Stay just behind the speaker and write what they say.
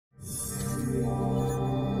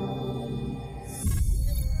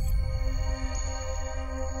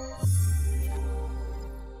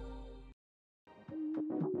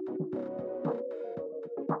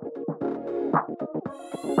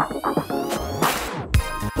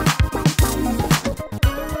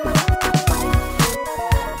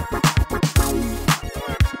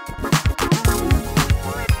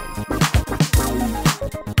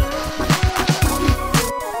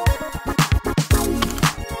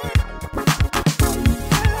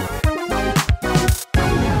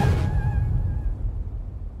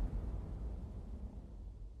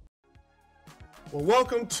Well,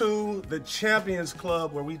 welcome to the Champions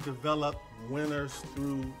Club, where we develop winners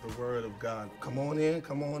through the Word of God. Come on in,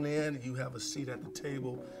 come on in. You have a seat at the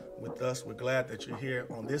table with us. We're glad that you're here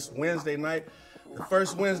on this Wednesday night, the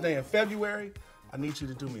first Wednesday in February. I need you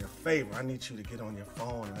to do me a favor. I need you to get on your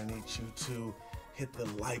phone, and I need you to hit the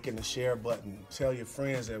like and the share button. Tell your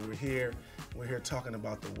friends that we're here. We're here talking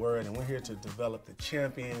about the Word, and we're here to develop the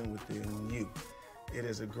champion within you. It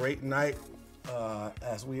is a great night.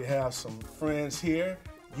 As we have some friends here.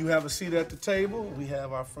 You have a seat at the table. We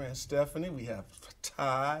have our friend Stephanie. We have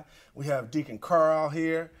Ty. We have Deacon Carl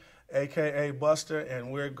here, a.k.a. Buster,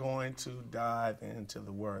 and we're going to dive into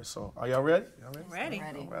the Word. So are y'all ready? Ready.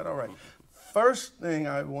 All right. First thing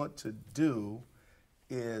I want to do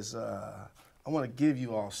is I want to give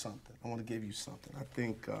you all something. I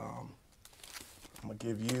think I'm going to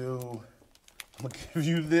give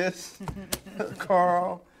you this,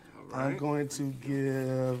 Carl. Right. I'm going to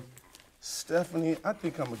give Stephanie, I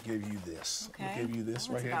think I'm going to give you this. Okay. I'm going to give you this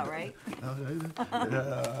right here. About right.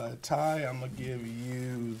 Ty, I'm going to give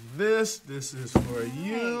you this. This is for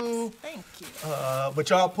you. Thank you. But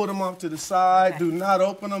y'all put them off to the side. Okay. Do not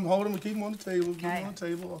open them. Hold them and keep them on the table. Okay. Keep them on the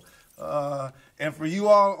table. And for you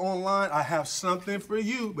all online, I have something for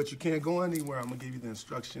you, but you can't go anywhere. I'm going to give you the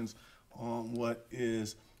instructions on what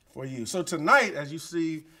is for you. So tonight, as you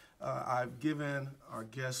see, I've given our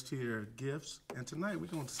guest here gifts, and tonight we're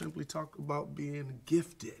going to simply talk about being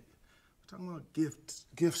gifted. We're talking about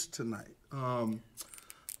gifts tonight.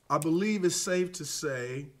 I believe it's safe to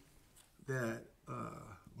say that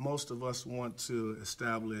most of us want to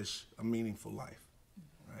establish a meaningful life,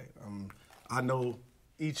 right? I know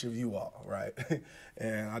each of you all, right?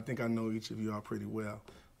 And I think I know each of you all pretty well.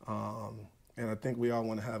 And I think we all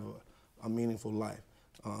want to have a meaningful life.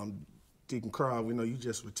 Deacon Carl, we know you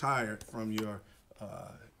just retired from your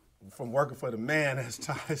from working for the man, as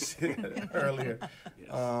Ty said earlier.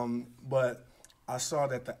 Yes. But I saw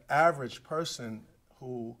that the average person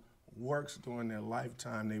who works during their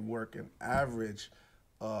lifetime, they work an average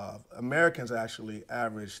of, Americans actually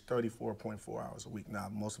average 34.4 hours a week. Now,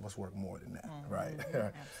 most of us work more than that, right?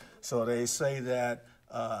 So they say that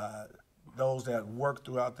those that work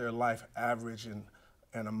throughout their life average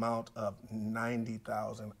an amount of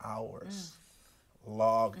 90,000 hours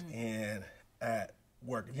logged in at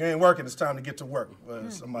work. If you ain't working, it's time to get to work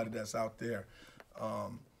for somebody that's out there.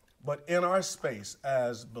 But in our space,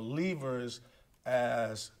 as believers,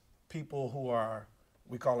 as people who are,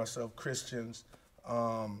 we call ourselves Christians,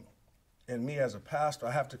 and me as a pastor,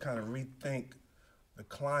 I have to kind of rethink the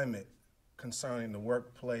climate concerning the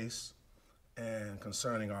workplace and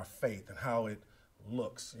concerning our faith and how it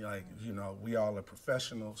looks. Like, you know, we all are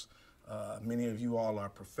professionals. Many of you all are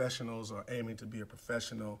professionals or aiming to be a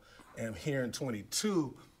professional. And here in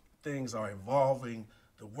 22, things are evolving.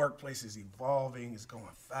 The workplace is evolving. It's going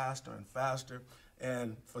faster and faster.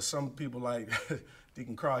 And for some people like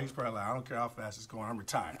Deacon Carl, he's probably like, I don't care how fast it's going, I'm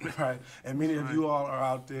retired, right? And many of you all are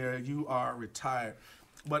out there, you are retired.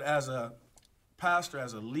 But as a pastor,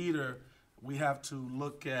 as a leader, we have to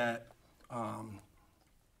look at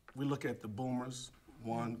the boomers,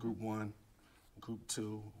 group one, group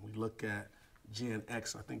two. We look at Gen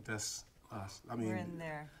X. I think that's us. I mean, we're in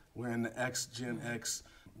there. We're in the Gen X,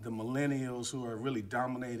 the millennials who are really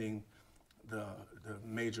dominating the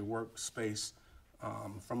major workspace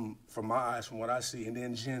from my eyes, from what I see, and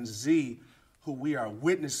then Gen Z, who we are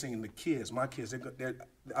witnessing the kids. My kids,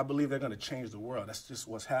 I believe they're going to change the world. That's just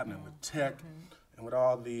what's happening with tech and with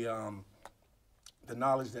all the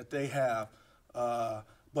knowledge that they have.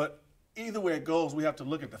 But either way it goes, we have to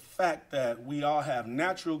look at the fact that we all have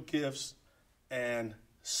natural gifts and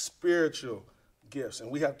spiritual gifts,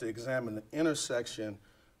 and we have to examine the intersection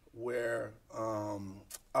where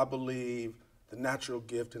I believe the natural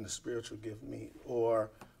gift and the spiritual gift meet,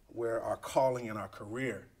 or where our calling and our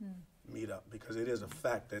career meet up, because it is a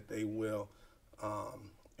fact that they will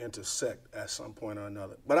intersect at some point or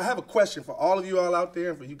another. But I have a question for all of you all out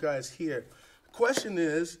there and for you guys here. The question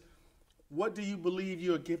is, what do you believe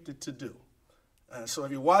you're gifted to do? So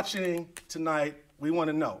if you're watching tonight, we want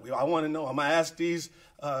to know. I want to know. I'm going to ask these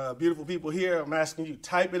beautiful people here, I'm asking you,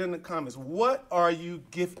 type it in the comments. What are you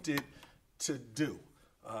gifted to do?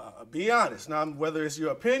 Be honest. Now, whether it's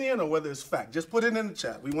your opinion or whether it's fact, just put it in the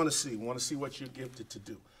chat. We want to see. We want to see what you're gifted to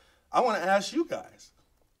do. I want to ask you guys,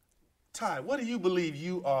 Ty, what do you believe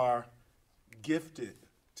you are gifted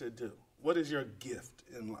to do? What is your gift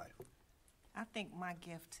in life? I think my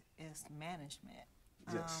gift is management.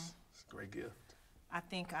 Yes, it's a great gift. I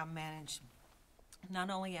think I manage not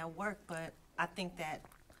only at work, but I think that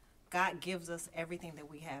God gives us everything that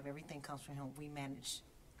we have. Everything comes from Him. We manage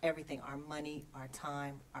everything, our money, our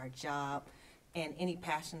time, our job, and any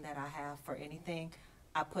passion that I have for anything,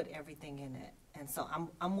 I put everything in it. And so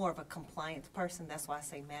I'm more of a compliance person. That's why I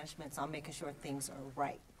say management. So I'm making sure things are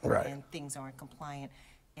right. Right. And things aren't compliant.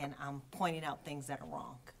 And I'm pointing out things that are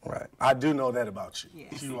wrong. Right. I do know that about you.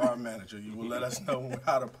 Yes. You are a manager. You will let us know when we're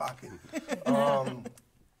out of pocket.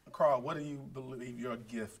 Carl, what do you believe your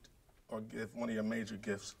gift or one of your major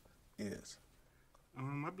gifts is?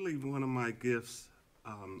 I believe one of my gifts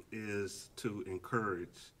is to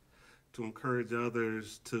encourage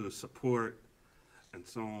others, to support, and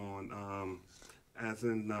so on. As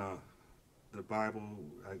in the Bible,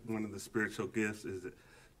 one of the spiritual gifts is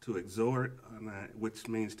to exhort, which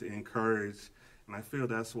means to encourage. And I feel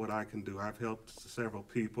that's what I can do. I've helped several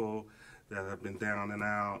people that have been down and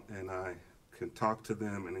out, and I can talk to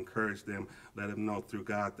them and encourage them, let them know through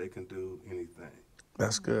God they can do anything.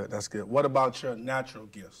 That's good. That's good. What about your natural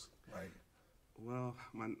gifts? Like, well,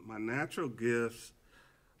 my natural gifts,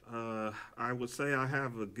 I would say I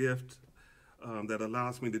have a gift that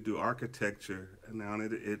allows me to do architecture. And now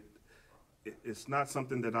it's not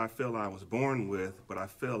something that I feel I was born with, but I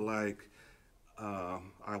feel like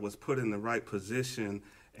I was put in the right position,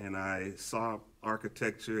 and I saw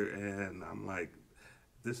architecture, and I'm like,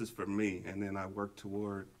 this is for me. And then I worked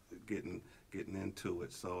toward getting into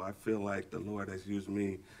it. So I feel like the Lord has used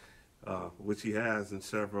me, which He has in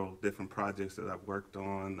several different projects that I've worked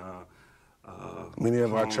on. many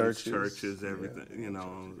of our homes, churches, everything,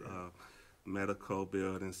 medical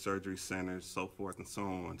buildings, surgery centers, so forth and so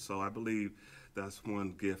on. So I believe that's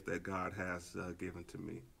one gift that God has given to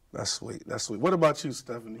me. That's sweet. That's sweet. What about you,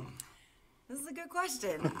 Stephanie? This is a good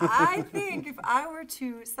question. I think if I were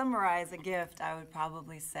to summarize a gift, I would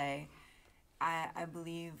probably say I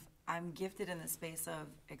believe I'm gifted in the space of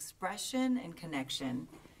expression and connection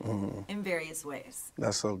in various ways.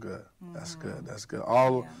 That's so good. That's good. That's good.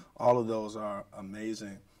 All of those are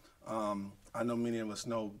amazing. I know many of us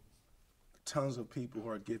know tons of people who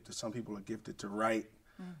are gifted. Some people are gifted to write.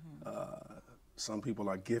 Some people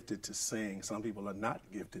are gifted to sing. Some people are not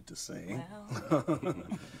gifted to sing.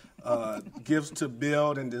 Well. Gifts to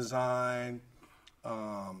build and design,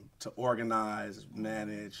 to organize,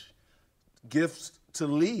 manage. Gifts to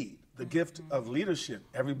lead. The gift of leadership.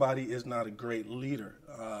 Everybody is not a great leader.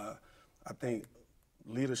 I think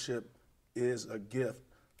leadership is a gift.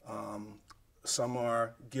 Some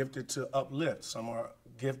are gifted to uplift. Some are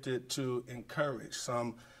gifted to encourage.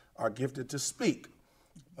 Some are gifted to speak.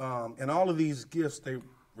 And all of these gifts, they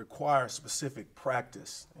require specific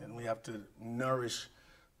practice, and we have to nourish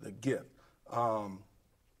the gift.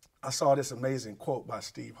 I saw this amazing quote by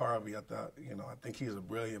Steve Harvey. I thought, I think he's a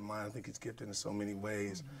brilliant mind. I think he's gifted in so many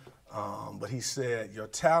ways. But he said, your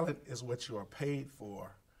talent is what you are paid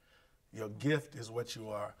for. Your gift is what you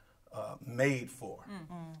are made for.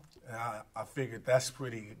 And I figured that's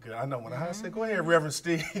pretty good. I know when I said, go ahead, Reverend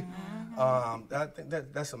Steve. I think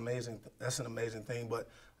that's amazing. That's an amazing thing. But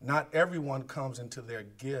not everyone comes into their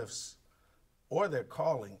gifts or their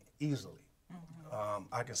calling easily.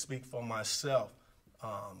 I can speak for myself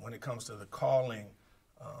when it comes to the calling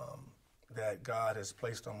that God has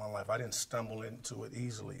placed on my life. I didn't stumble into it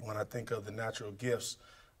easily. When I think of the natural gifts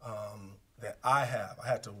that I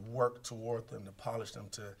had to work toward them, to polish them,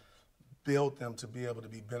 to build them to be able to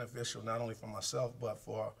be beneficial not only for myself but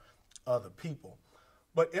for other people.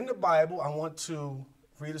 But in the Bible, I want to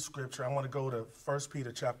read a scripture. I want to go to 1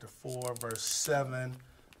 Peter chapter 4, verse 7.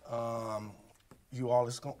 You all,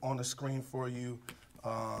 it's on the screen for you.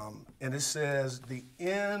 And it says, the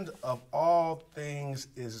end of all things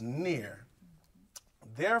is near.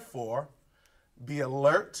 Therefore, be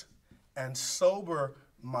alert and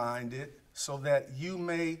sober-minded so that you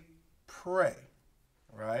may pray,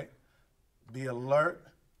 right? Be alert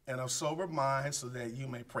and of sober mind so that you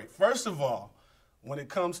may pray. First of all, when it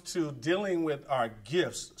comes to dealing with our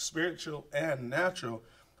gifts, spiritual and natural,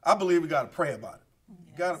 I believe we got to pray about it.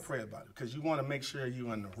 You got to pray about it because you want to make sure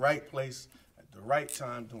you're in the right place at the right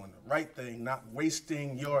time, doing the right thing, not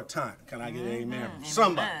wasting your time. Can I get an amen from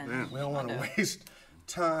somebody? We don't want to waste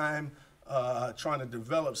time trying to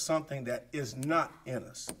develop something that is not in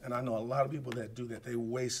us. And I know a lot of people that do that. They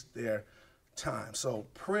waste their time. So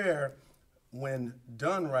prayer, when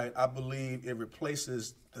done right, I believe it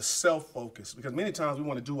replaces the self-focus because many times we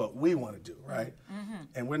want to do what we want to do, right?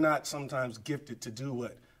 And we're not sometimes gifted to do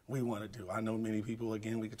what we want to do. I know many people,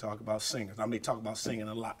 again, we could talk about singers. I may talk about singing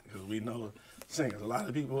a lot because we know singers. A lot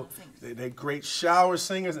of people, they're great shower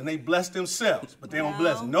singers and they bless themselves, but they don't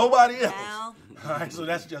bless nobody else. All right, so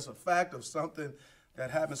that's just a fact of something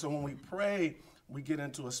that happens. So when we pray, we get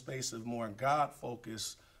into a space of more God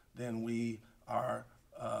focus than we are,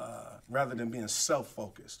 rather than being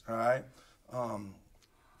self-focused, all right?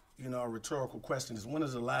 a rhetorical question is, when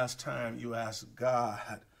is the last time you asked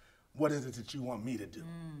God, what is it that you want me to do?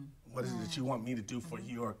 What is it that you want me to do for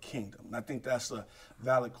your kingdom? And I think that's a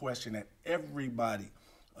valid question that everybody,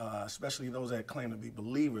 especially those that claim to be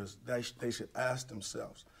believers, they should ask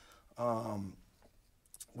themselves.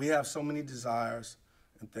 We have so many desires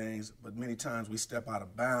and things, but many times we step out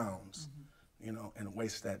of bounds, and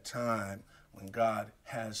waste that time when God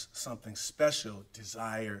has something special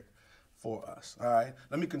desired for us. All right,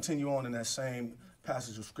 let me continue on in that same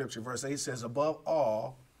passage of Scripture. Verse 8 says, above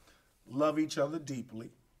all, love each other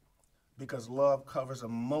deeply, because love covers a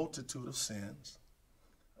multitude of sins.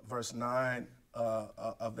 Verse 9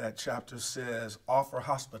 of that chapter says, offer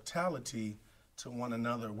hospitality to one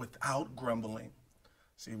another without grumbling.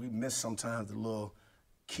 See, we miss sometimes the little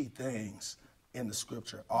key things in the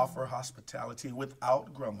Scripture. Offer hospitality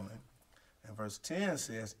without grumbling. And verse 10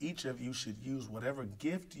 says, each of you should use whatever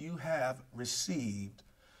gift you have received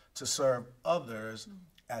to serve others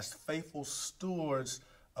as faithful stewards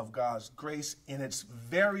of God's grace in its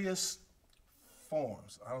various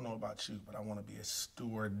forms. I don't know about you, but I want to be a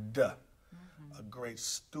steward, a great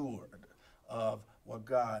steward of what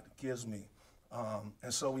God gives me.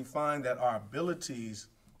 And so we find that our abilities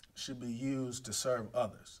should be used to serve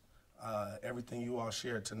others. Everything you all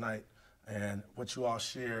shared tonight and what you all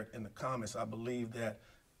shared in the comments, I believe that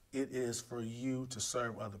it is for you to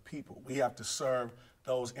serve other people. We have to serve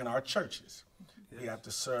those in our churches. We have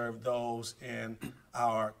to serve those in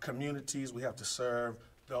our communities. We have to serve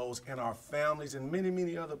those in our families and many,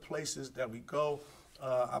 many other places that we go.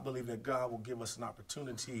 I believe that God will give us an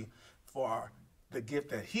opportunity for the gift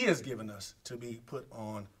that he has given us to be put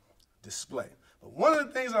on display. But one of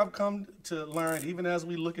the things I've come to learn, even as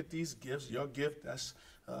we look at these gifts, your gift that's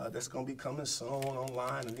going to be coming soon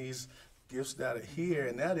online, and these gifts that are here,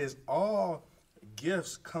 and that is all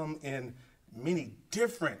gifts come in many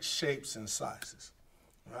different shapes and sizes,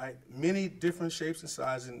 right? Many different shapes and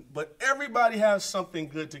sizes, but everybody has something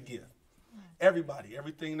good to give. Everybody,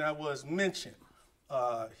 everything that was mentioned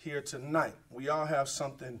here tonight, we all have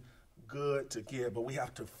something good to give, but we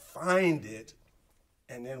have to find it,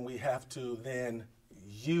 and then we have to then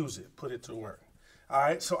use it, put it to work. All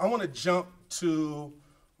right, so I want to jump to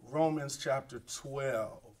Romans chapter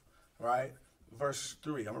 12, right? Verse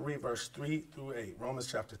 3. I'm going to read verse 3 through 8.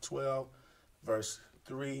 Romans chapter 12, verse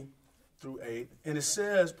 3 through 8. And it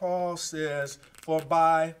says, Paul says, for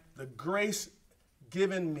by the grace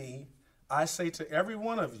given me, I say to every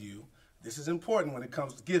one of you, this is important when it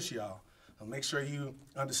comes to gifts, y'all. So make sure you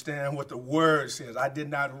understand what the word says. I did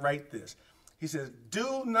not write this. He says,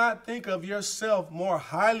 do not think of yourself more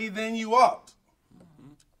highly than you ought,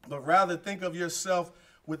 but rather think of yourself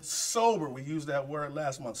with sober, we used that word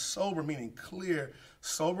last month, sober meaning clear,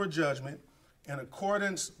 sober judgment, in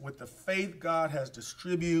accordance with the faith God has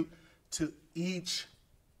distributed to each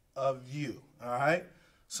of you, all right?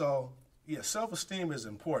 So, yeah, self-esteem is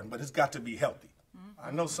important, but it's got to be healthy.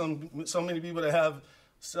 I know so many people that have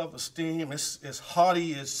self-esteem, it's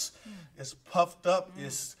haughty, it's puffed up,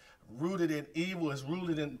 it's rooted in evil, it's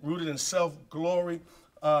rooted in self-glory,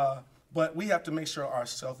 but we have to make sure our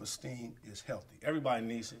self-esteem is healthy. Everybody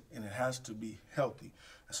needs it, and it has to be healthy.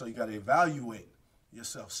 And so you got to evaluate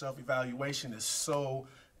yourself. Self-evaluation is so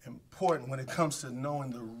important when it comes to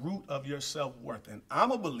knowing the root of your self-worth. And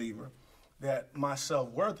I'm a believer that my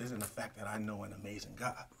self-worth is in the fact that I know an amazing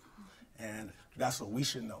God. And that's what we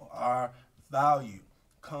should know. Our value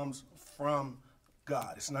comes from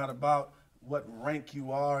God. It's not about what rank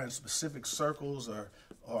you are in specific circles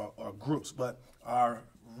or groups, but our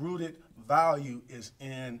rooted value is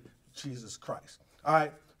in Jesus Christ. All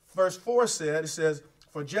right, verse 4 says,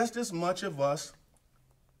 for just as much of us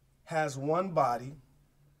has one body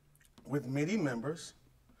with many members,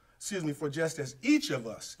 for just as each of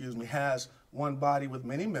us, has one body with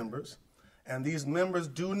many members, and these members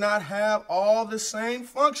do not have all the same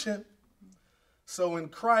function, so in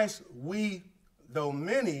Christ we, though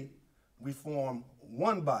many, we form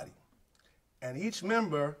one body, and each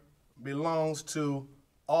member belongs to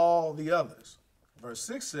all the others. Verse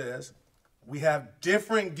 6 says, we have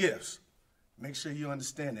different gifts. Make sure you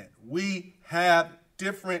understand that. We have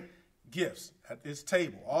different gifts at this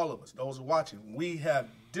table, all of us, those who are watching. We have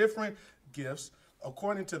different gifts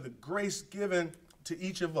according to the grace given to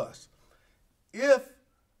each of us. If,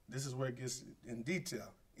 this is where it gets in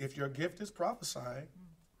detail, if your gift is prophesying,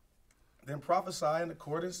 then prophesy in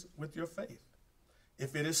accordance with your faith.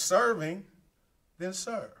 If it is serving, then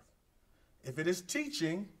serve. If it is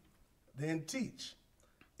teaching, then teach.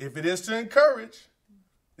 If it is to encourage,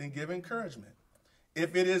 then give encouragement.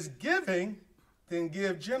 If it is giving, then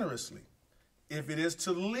give generously. If it is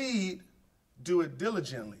to lead, do it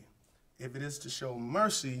diligently. If it is to show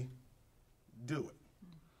mercy, do it.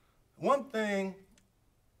 One thing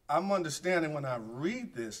I'm understanding when I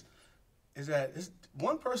read this is that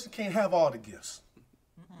one person can't have all the gifts.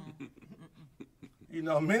 You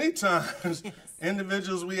know, many times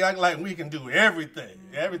individuals, we act like we can do everything.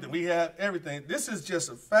 We have everything. This is just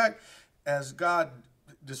a fact as God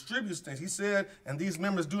distributes things. He said, and these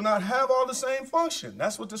members do not have all the same function.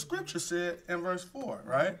 That's what the scripture said in verse 4,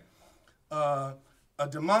 right? A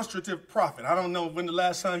demonstrative prophet. I don't know when the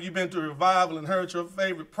last time you've been to a revival and heard your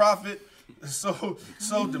favorite prophet so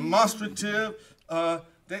demonstrative.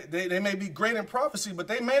 They may be great in prophecy, but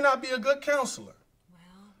they may not be a good counselor.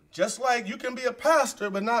 Just like you can be a pastor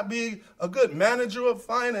but not be a good manager of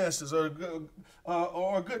finances or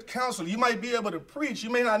a good counselor. You might be able to preach. You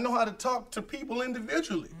may not know how to talk to people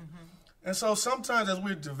individually. And so sometimes as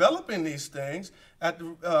we're developing these things,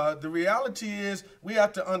 the reality is we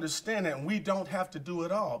have to understand that we don't have to do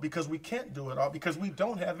it all because we can't do it all because we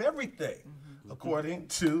don't have everything according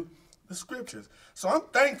to the scriptures. So I'm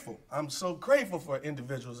thankful. I'm so grateful for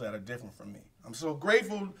individuals that are different from me. I'm so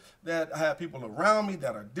grateful that I have people around me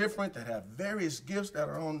that are different, that have various gifts that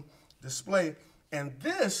are on display. And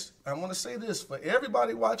this, I want to say this for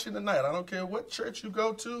everybody watching tonight. I don't care what church you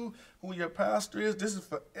go to, who your pastor is. This is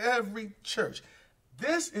for every church.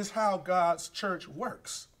 This is how God's church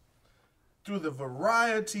works. Through the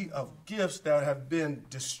variety of gifts that have been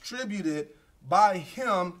distributed by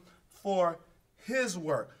him for his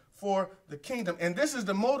work, for the kingdom. And this is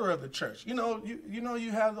the motor of the church. You know,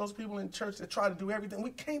 you have those people in church that try to do everything.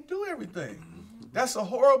 We can't do everything. That's a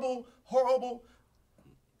horrible,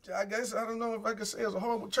 I guess, I don't know if I could say it's a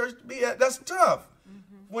horrible church to be at. That's tough.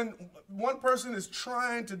 When one person is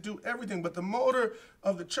trying to do everything, but the motor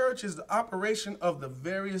of the church is the operation of the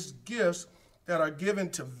various gifts that are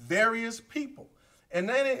given to various people. And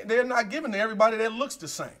they're not given to everybody that looks the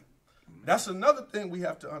same. That's another thing we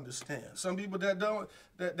have to understand. Some people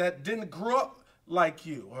that didn't grow up like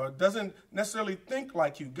you or doesn't necessarily think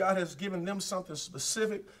like you, God has given them something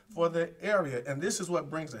specific for their area. And this is what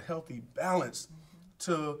brings a healthy balance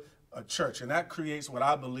to a church. And that creates what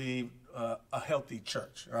I believe a healthy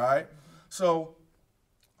church, all right? So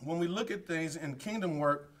when we look at things in kingdom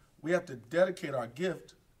work, we have to dedicate our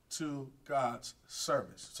gift to God's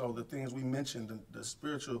service. So the things we mentioned, the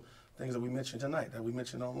spiritual things that we mentioned tonight, that we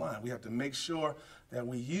mentioned online, we have to make sure that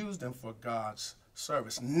we use them for God's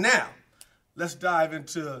service. Now, let's dive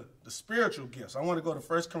into the spiritual gifts. I want to go to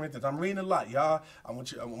 1 Corinthians. I'm reading a lot, y'all. I want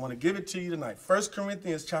to give it to you tonight. 1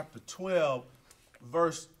 Corinthians chapter 12,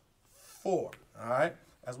 verse 4, all right?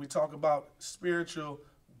 As we talk about spiritual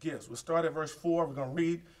gifts. We'll start at verse 4. We're going to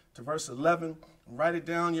read to verse 11. Write it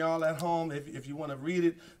down, y'all, at home if you want to read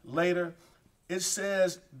it later. It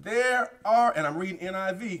says, there are, and I'm reading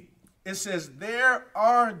NIV, it says, there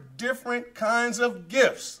are different kinds of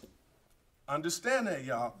gifts. Understand that,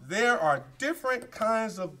 y'all. There are different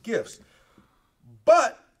kinds of gifts.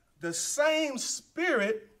 But the same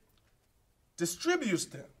Spirit distributes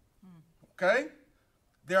them. Okay?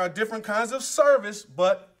 There are different kinds of service,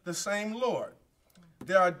 but the same Lord.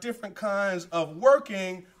 There are different kinds of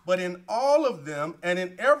working, but in all of them and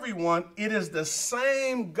in everyone, it is the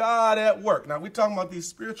same God at work. Now, we're talking about these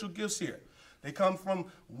spiritual gifts here. They come from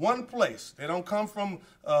one place. They don't come from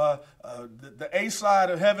the A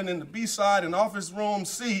side of heaven and the B side and office room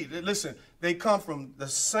C. Listen, they come from the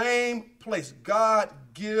same place. God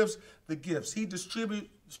gives the gifts. He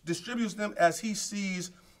distributes them as he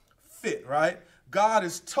sees fit, right? God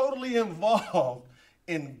is totally involved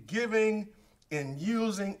in giving, in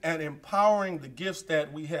using, and empowering the gifts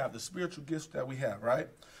that we have, the spiritual gifts that we have, right?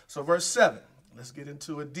 So verse 7, let's get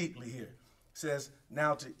into it deeply here. It says,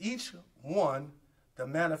 now to each one, the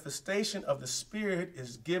manifestation of the Spirit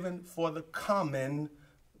is given for the common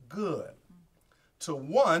good. To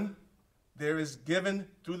one, there is given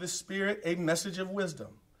through the Spirit a message of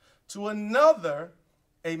wisdom. To another,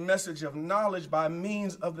 a message of knowledge by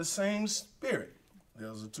means of the same Spirit.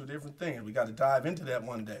 Those are two different things. We got to dive into that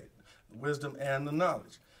one day, the wisdom and the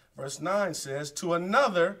knowledge. Verse 9 says, to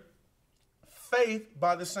another, faith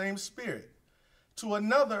by the same Spirit. To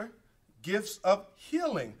another, gifts of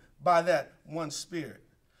healing by that one Spirit.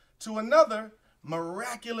 To another,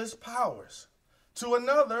 miraculous powers. To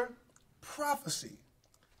another, prophecy.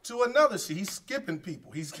 To another, see, he's skipping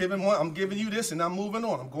people. He's giving one, I'm giving you this and I'm moving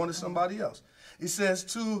on. I'm going to somebody else. He says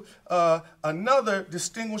to another,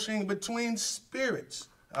 distinguishing between spirits.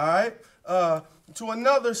 All right. To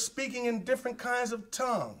another, speaking in different kinds of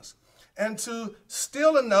tongues. And to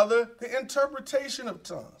still another, the interpretation of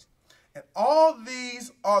tongues. And all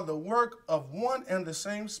these are the work of one and the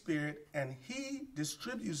same Spirit, and he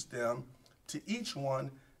distributes them to each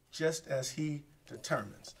one just as he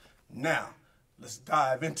determines. Now, let's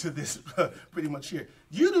dive into this pretty much here.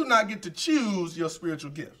 You do not get to choose your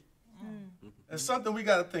spiritual gift. It's something we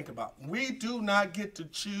got to think about. We do not get to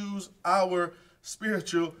choose our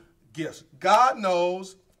spiritual gifts. God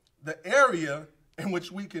knows the area in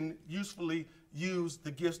which we can usefully use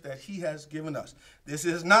the gifts that he has given us. This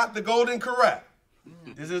is not the Golden Corral.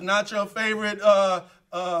 This is not your favorite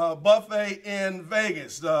buffet in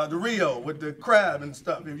Vegas, the Rio with the crab and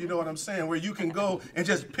stuff, if you know what I'm saying, where you can go and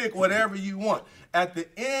just pick whatever you want. At the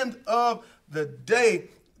end of the day,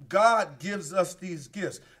 God gives us these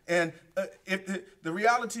gifts. And the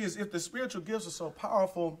reality is, if the spiritual gifts are so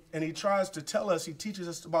powerful and he tries to tell us, he teaches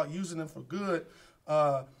us about using them for good,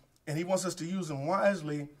 and he wants us to use them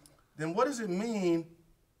wisely, then what does it mean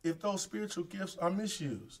if those spiritual gifts are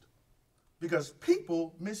misused? Because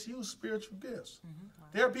people misuse spiritual gifts.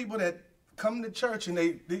 There are people that come to church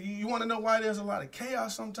and you want to know why there's a lot of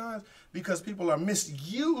chaos sometimes? Because people are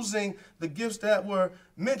misusing the gifts that were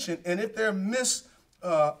mentioned. And if they're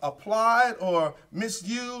misapplied or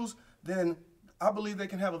misused, then I believe they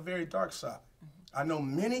can have a very dark side. I know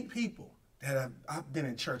many people that I've been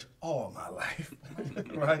in church all my life,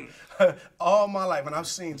 right? All my life. And I've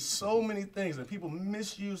seen so many things and people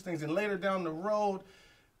misuse things. And later down the road,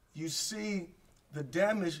 you see the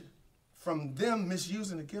damage from them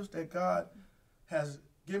misusing the gifts that God has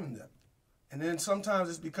given them. And then sometimes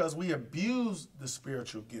it's because we abuse the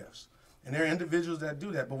spiritual gifts. And there are individuals that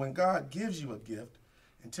do that. But when God gives you a gift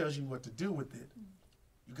and tells you what to do with it,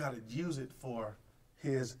 you got to use it for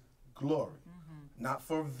his glory, not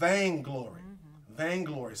for vainglory.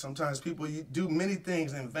 Vainglory. Sometimes people do many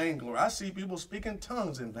things in vainglory. I see people speak in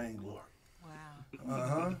tongues in vainglory.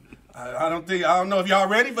 Wow. I don't know if y'all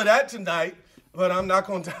ready for that tonight, but I'm not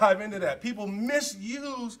going to dive into that. People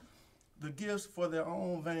misuse the gifts for their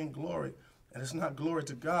own vainglory. And it's not glory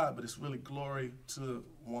to God, but it's really glory to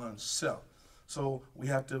oneself. So we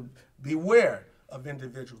have to beware of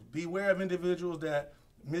individuals. Beware of individuals that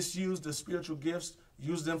misuse the spiritual gifts,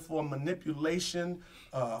 use them for manipulation,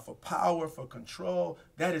 for power, for control.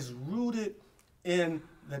 That is rooted in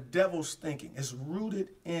the devil's thinking. It's rooted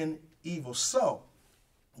in evil. So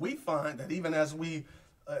we find that even as we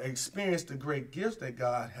experience the great gifts that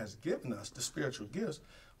God has given us, the spiritual gifts,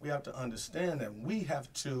 we have to understand that we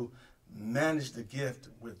have to manage the gift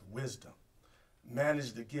with wisdom,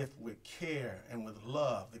 manage the gift with care and with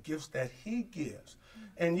love, the gifts that he gives.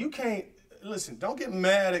 And you can't, listen, don't get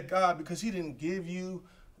mad at God because he didn't give you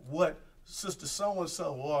what sister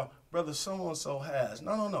so-and-so or brother so-and-so has.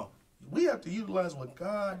 No, no, no. We have to utilize what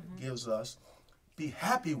God gives us, be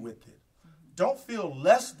happy with it. Don't feel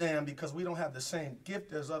less than because we don't have the same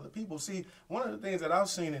gift as other people. See, one of the things that I've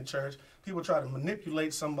seen in church, people try to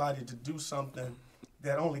manipulate somebody to do something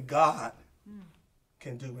that only God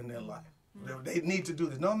can do in their life. They need to do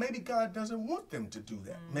this. No, maybe God doesn't want them to do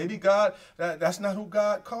that. Maybe God, that's not who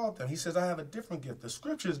God called them. He says, I have a different gift. The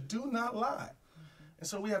scriptures do not lie. And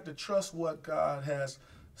so we have to trust what God has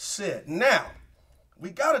said. Now, we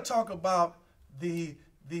got to talk about the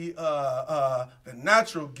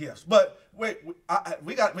natural gifts. But wait,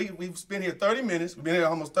 we've been here 30 minutes. We've been here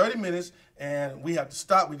almost 30 minutes, and we have to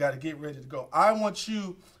stop. We got to get ready to go. I want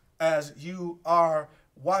you, as you are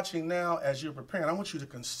watching now, as you're preparing, I want you to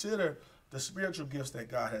consider the spiritual gifts that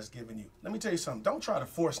God has given you. Let me tell you something. Don't try to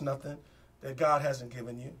force nothing that God hasn't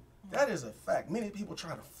given you. That is a fact. Many people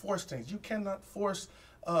try to force things. You cannot force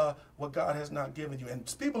what God has not given you.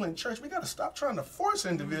 And people in church, we got to stop trying to force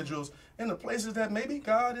individuals into places that maybe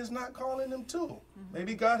God is not calling them to.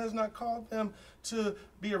 Maybe God has not called them to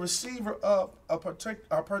be a receiver of a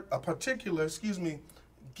particular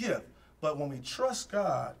gift. But when we trust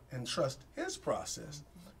God and trust his process,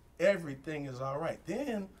 everything is all right.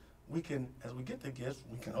 Then we can, as we get the gifts,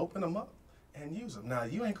 we can open them up and use them. Now,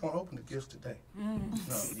 you ain't going to open the gifts today. No,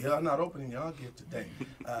 you're not opening your gift today.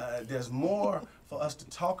 There's more for us to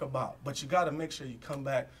talk about, but you got to make sure you come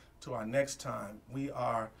back to our next time. We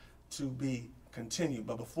are to be continued.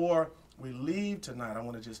 But before we leave tonight, I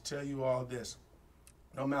want to just tell you all this.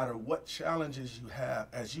 No matter what challenges you have,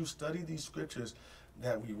 as you study these scriptures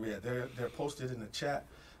that we read, they're posted in the chat.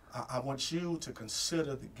 I want you to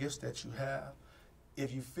consider the gifts that you have.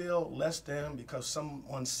 If you feel less than because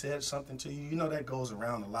someone said something to you, you know that goes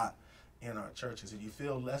around a lot in our churches. If you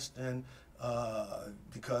feel less than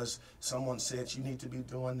because someone said you need to be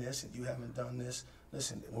doing this and you haven't done this,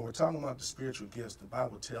 listen, when we're talking about the spiritual gifts, the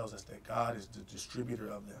Bible tells us that God is the distributor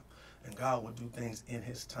of them, and God will do things in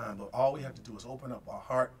his time. But all we have to do is open up our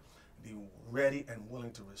heart, be ready and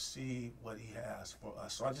willing to receive what he has for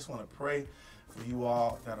us. So I just want to pray for you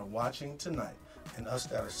all that are watching tonight, and us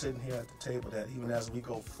that are sitting here at the table, that even as we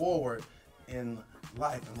go forward in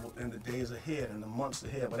life and in the days ahead and the months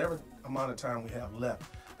ahead, whatever amount of time we have left,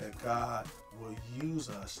 that God will use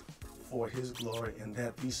us for his glory, and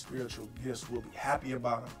that these spiritual gifts, will be happy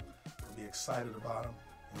about them, will be excited about them,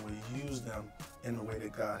 and will use them in the way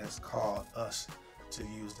that God has called us to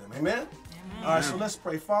use them. Amen? Amen. All right, so let's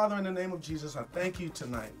pray. Father, in the name of Jesus, I thank you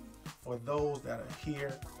tonight for those that are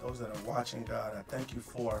here, those that are watching, God. I thank you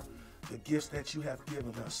for the gifts that you have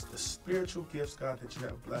given us, the spiritual gifts, God, that you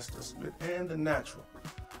have blessed us with, and the natural.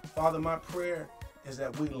 Father, my prayer is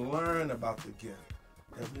that we learn about the gift,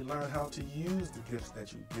 that we learn how to use the gifts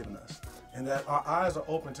that you've given us, and that our eyes are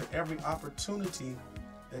open to every opportunity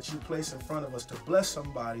that you place in front of us to bless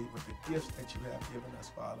somebody with the gifts that you have given us,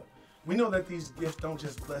 Father. We know that these gifts don't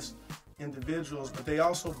just bless individuals, but they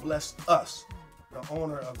also bless us, the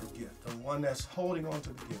owner of the gift, the one that's holding on to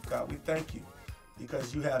the gift. God, we thank you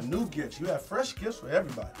because you have new gifts. You have fresh gifts for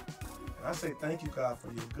everybody. And I say thank you, God,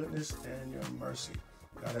 for your goodness and your mercy.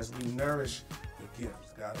 God, as we nourish the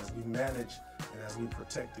gifts, God, as we manage and as we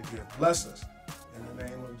protect the gift, bless us in the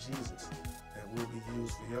name of Jesus, that we'll be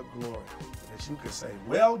used for your glory, so that you can say,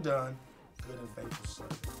 well done, good and faithful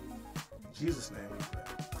servant. In Jesus' name we pray.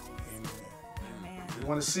 Amen. We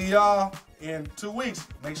want to see y'all in 2 weeks.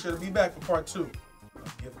 Make sure to be back for part 2 of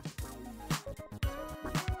Giving.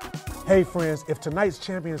 Hey friends, if tonight's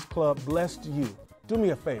Champions Club blessed you, do me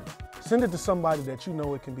a favor. Send it to somebody that you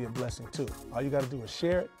know it can be a blessing to. All you got to do is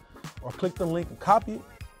share it or click the link and copy it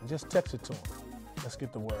and just text it to them. Let's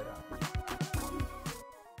get the word out.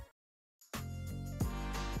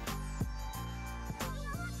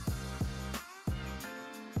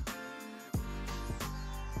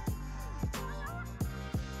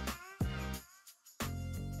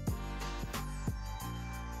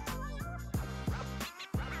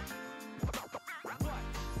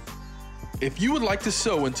 If you would like to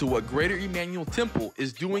sow into what Greater Emmanuel Temple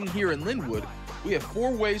is doing here in Linwood, we have 4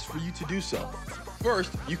 ways for you to do so.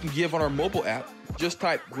 First, you can give on our mobile app. Just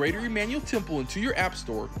type Greater Emmanuel Temple into your app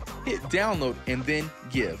store, hit download, and then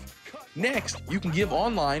give. Next, you can give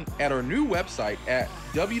online at our new website at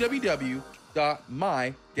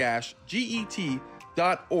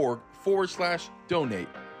www.my-get.org/donate.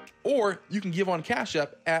 Or you can give on Cash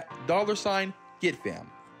App at $GetFam.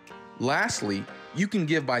 Lastly, you can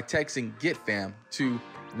give by texting GetFam to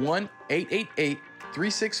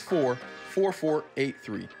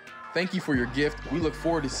 1-888-364-4483. Thank you for your gift. We look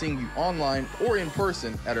forward to seeing you online or in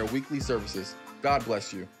person at our weekly services. God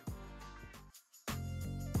bless you.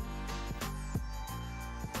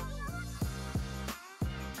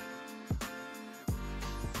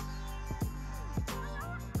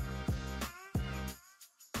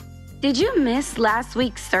 Did you miss last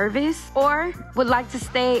week's service or would like to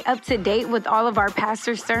stay up to date with all of our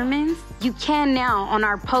pastor's sermons? You can now on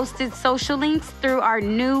our posted social links through our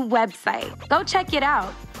new website. Go check it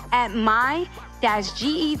out at my-get.org.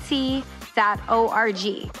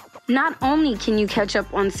 Not only can you catch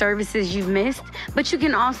up on services you've missed, but you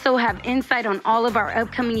can also have insight on all of our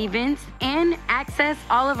upcoming events and access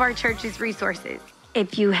all of our church's resources.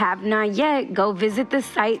 If you have not yet, go visit the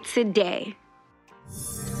site today.